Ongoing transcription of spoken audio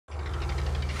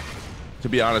To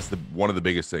be honest, one of the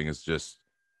biggest thing is just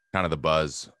kind of the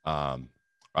buzz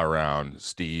around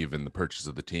Steve and the purchase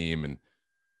of the team and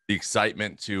the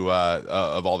excitement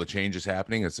of all the changes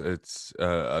happening. It's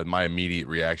my immediate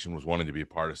reaction was wanting to be a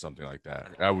part of something like that.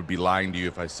 I would be lying to you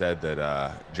if I said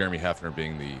that Jeremy Hefner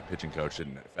being the pitching coach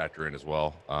didn't factor in as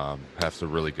well. Hef's a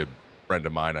really good friend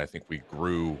of mine. I think we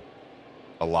grew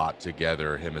a lot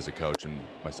together, him as a coach and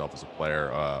myself as a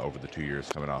player, over the 2 years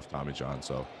coming off Tommy John.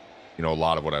 So, a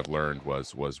lot of what I've learned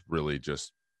was really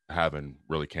just having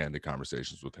really candid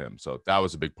conversations with him. So that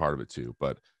was a big part of it too.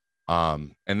 But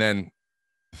and then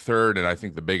third, and I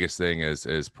think the biggest thing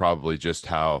is probably just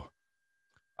how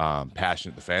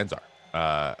passionate the fans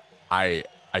are. I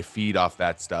feed off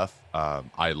that stuff. Uh,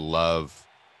 I love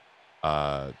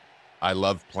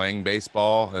playing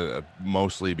baseball,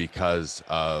 mostly because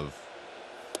of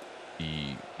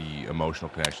the emotional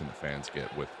connection the fans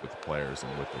get with the players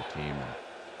and with their team,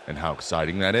 and how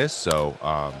exciting that is. So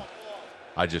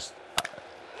I just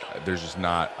there's just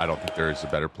not I don't think there is a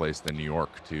better place than New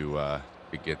York to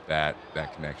get that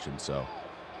connection. So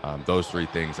those three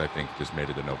things I think just made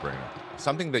it a no-brainer.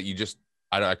 Something that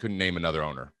I couldn't name another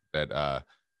owner that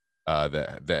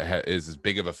is as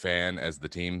big of a fan as the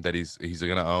team that he's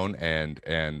going to own, and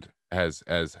has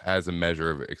a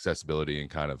measure of accessibility and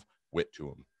kind of wit to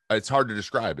him. It's hard to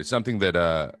describe. It's something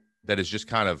that is just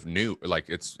kind of new. Like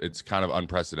it's kind of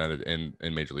unprecedented in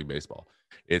Major League Baseball.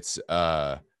 It's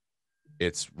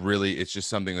just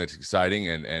something that's exciting,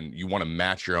 and you want to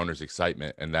match your owner's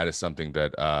excitement, and that is something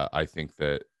that I think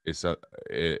that is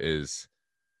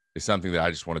something that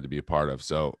I just wanted to be a part of.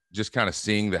 So just kind of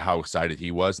seeing how excited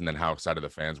he was, and then how excited the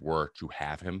fans were to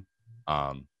have him,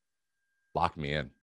 locked me in.